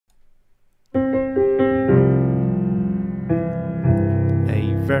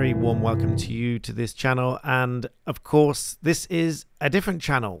very warm welcome to you to this channel, and of course this is a different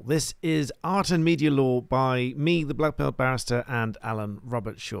channel. This is Art and Media Law by me, the Black Belt Barrister, and Alan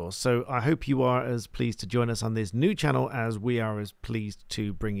Robertshaw. So I hope you are as pleased to join us on this new channel as we are as pleased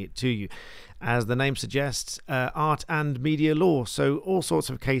to bring it to you. As the name suggests, art and media law, so all sorts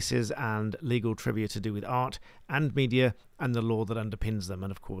of cases and legal trivia to do with art and media and the law that underpins them,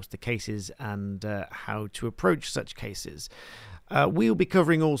 and of course the cases and how to approach such cases. We'll be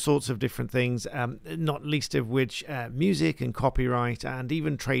covering all sorts of different things, not least of which music and copyright and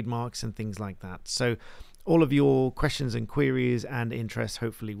even trademarks and things like that. So all of your questions and queries and interests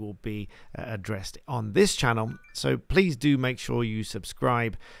hopefully will be addressed on this channel. So please do make sure you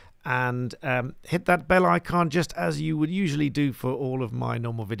subscribe and hit that bell icon just as you would usually do for all of my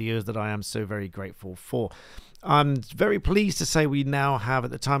normal videos that I am so very grateful for. I'm very pleased to say we now have,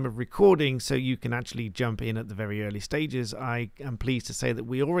 at the time of recording, so you can actually jump in at the very early stages, I am pleased to say that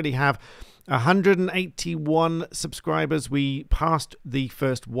we already have 181 subscribers. We passed the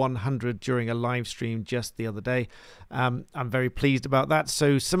first 100 during a live stream just the other day. I'm very pleased about that.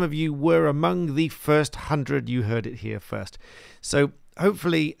 So some of you were among the first 100. You heard it here first. So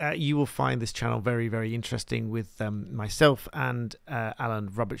hopefully you will find this channel very, very interesting with myself and Alan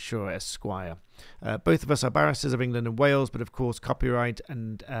Robertshaw, Esquire. Both of us are barristers of England and Wales, but of course copyright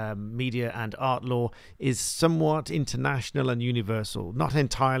and media and art law is somewhat international and universal. Not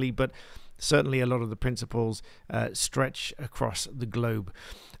entirely, but certainly a lot of the principles stretch across the globe.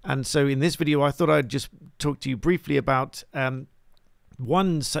 And so in this video, I thought I'd just talk to you briefly about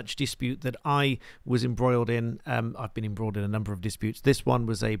one such dispute that I was embroiled in. I've been embroiled in a number of disputes. This one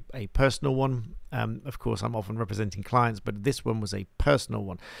was a personal one. Of course, I'm often representing clients, but this one was a personal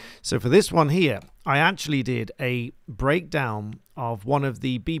one. So for this one here, I actually did a breakdown of one of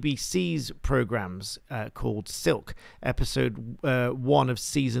the BBC's programs called Silk, episode 1 of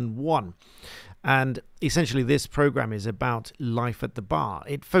season 1. And essentially this program is about life at the bar.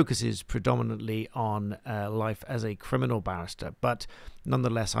 It focuses predominantly on life as a criminal barrister, but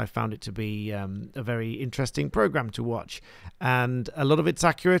nonetheless I found it to be a very interesting program to watch, and a lot of it's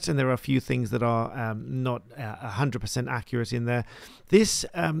accurate, and there are a few things that are not 100% accurate in there. This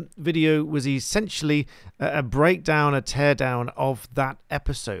video was essentially a breakdown, a teardown of that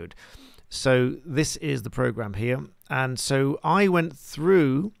episode. So this is the program here, and so I went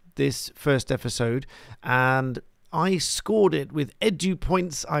through this first episode and I scored it with edu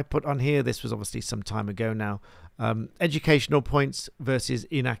points I put on here. This was obviously some time ago now. Educational points versus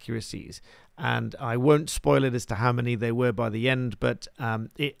inaccuracies, and I won't spoil it as to how many there were by the end, but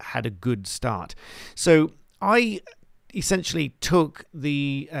it had a good start. So I essentially took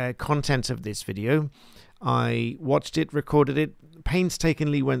the content of this video, I watched it, recorded it,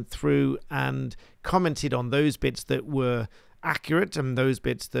 painstakingly went through and commented on those bits that were accurate and those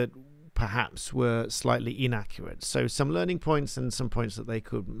bits that perhaps were slightly inaccurate. So some learning points and some points that they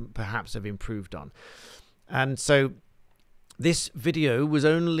could perhaps have improved on. And so this video was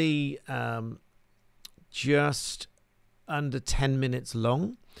only just under 10 minutes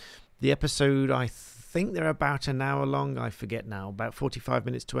long. The episode, I think they're about an hour long. I forget now, about 45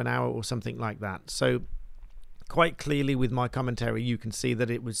 minutes to an hour or something like that. So quite clearly with my commentary, you can see that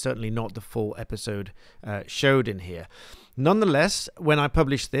it was certainly not the full episode showed in here. Nonetheless, when I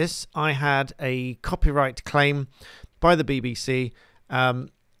published this, I had a copyright claim by the BBC,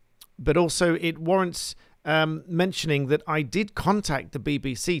 but also it warrants mentioning that I did contact the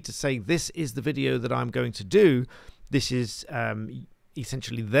BBC to say this is the video that I'm going to do. This is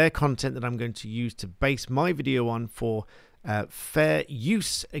essentially their content that I'm going to use to base my video on for fair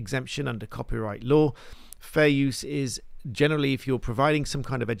use exemption under copyright law. Fair use is generally if you're providing some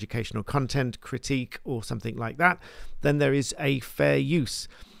kind of educational content, critique or something like that, then there is a fair use.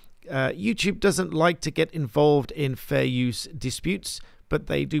 YouTube doesn't like to get involved in fair use disputes, but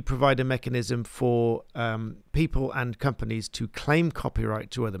they do provide a mechanism for people and companies to claim copyright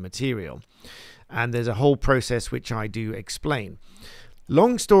to other material. And there's a whole process which I do explain.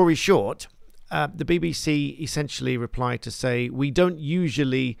 Long story short, the BBC essentially replied to say, we don't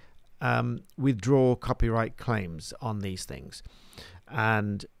usually withdraw copyright claims on these things.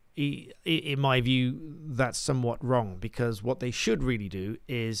 And in my view, that's somewhat wrong, because what they should really do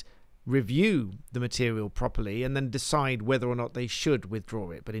is review the material properly and then decide whether or not they should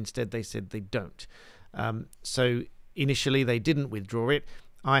withdraw it. But instead they said they don't. So initially they didn't withdraw it.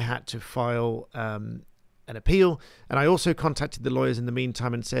 I had to file an appeal, and I also contacted the lawyers in the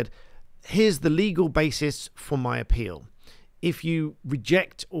meantime and said, here's the legal basis for my appeal. If you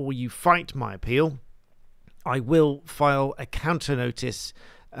reject or you fight my appeal, I will file a counter notice,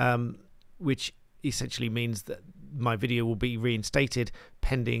 which essentially means that my video will be reinstated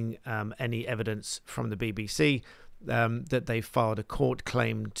pending any evidence from the BBC that they filed a court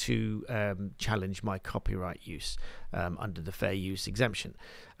claim to challenge my copyright use under the fair use exemption.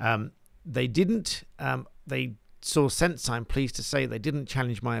 They didn't. They saw sense, I'm pleased to say. They didn't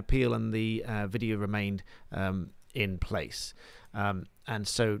challenge my appeal, and the video remained in place. And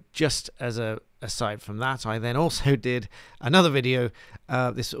so just as a aside from that, I then also did another video,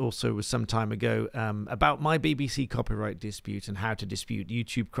 this also was some time ago, about my BBC copyright dispute and how to dispute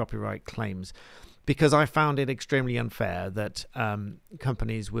YouTube copyright claims, because I found it extremely unfair that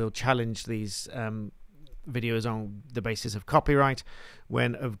companies will challenge these videos on the basis of copyright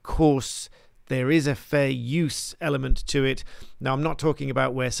when, of course, there is a fair use element to it. Now, I'm not talking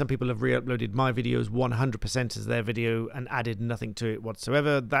about where some people have re-uploaded my videos 100% as their video and added nothing to it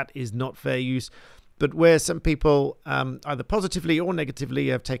whatsoever. That is not fair use. But where some people either positively or negatively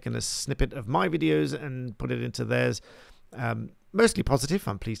have taken a snippet of my videos and put it into theirs, mostly positive,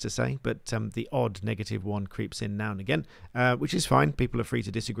 I'm pleased to say, but the odd negative one creeps in now and again, which is fine. People are free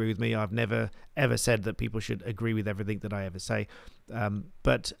to disagree with me. I've never, ever said that people should agree with everything that I ever say.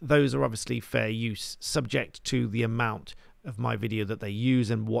 But those are obviously fair use, subject to the amount of my video that they use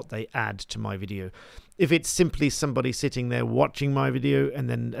and what they add to my video. If it's simply somebody sitting there watching my video and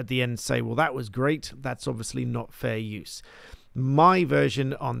then at the end say, well, that was great, that's obviously not fair use. My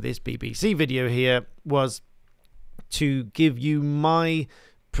version on this BBC video here was to give you my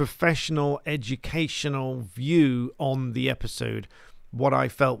professional, educational view on the episode, what I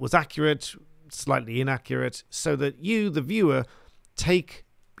felt was accurate, slightly inaccurate, so that you, the viewer, take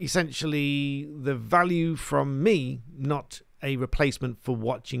essentially the value from me, not a replacement for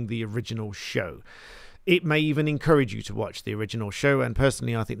watching the original show. It may even encourage you to watch the original show, and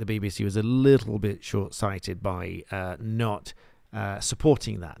personally I think the BBC was a little bit short-sighted by not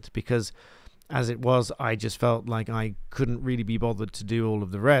supporting that, because as it was, I just felt like I couldn't really be bothered to do all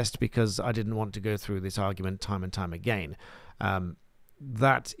of the rest because I didn't want to go through this argument time and time again.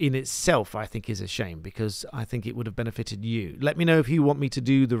 That in itself, I think, is a shame, because I think it would have benefited you. Let me know if you want me to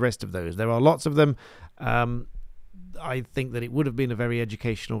do the rest of those. There are lots of them. I think that it would have been a very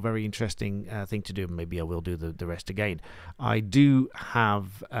educational, very interesting thing to do. Maybe I will do the rest again. I do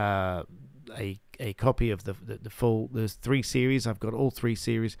have a copy of the full, there's 3 series. I've got all 3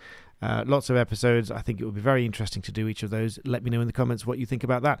 series. Lots of episodes. I think it would be very interesting to do each of those. Let me know in the comments what you think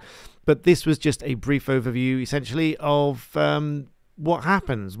about that. But this was just a brief overview, essentially, of what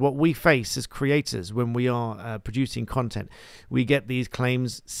happens, what we face as creators when we are producing content. We get these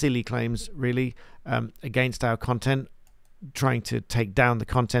claims, silly claims, really, against our content, trying to take down the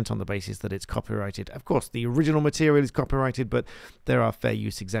content on the basis that it's copyrighted. Of course, the original material is copyrighted, but there are fair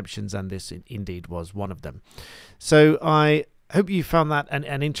use exemptions, and this indeed was one of them. So I hope you found that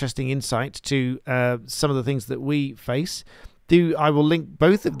an interesting insight to some of the things that we face. I will link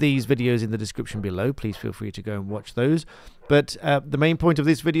both of these videos in the description below. Please feel free to go and watch those. But the main point of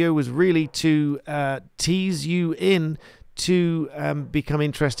this video was really to tease you in to become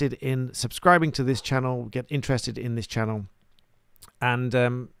interested in subscribing to this channel, get interested in this channel. And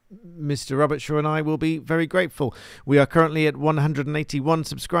Mr. Robertshaw and I will be very grateful. We are currently at 181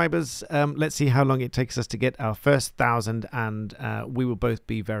 subscribers. Let's see how long it takes us to get our first 1,000, and we will both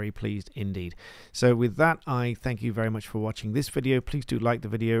be very pleased indeed. So with that, I thank you very much for watching this video. Please do like the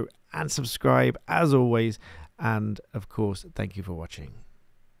video and subscribe as always. And of course, thank you for watching.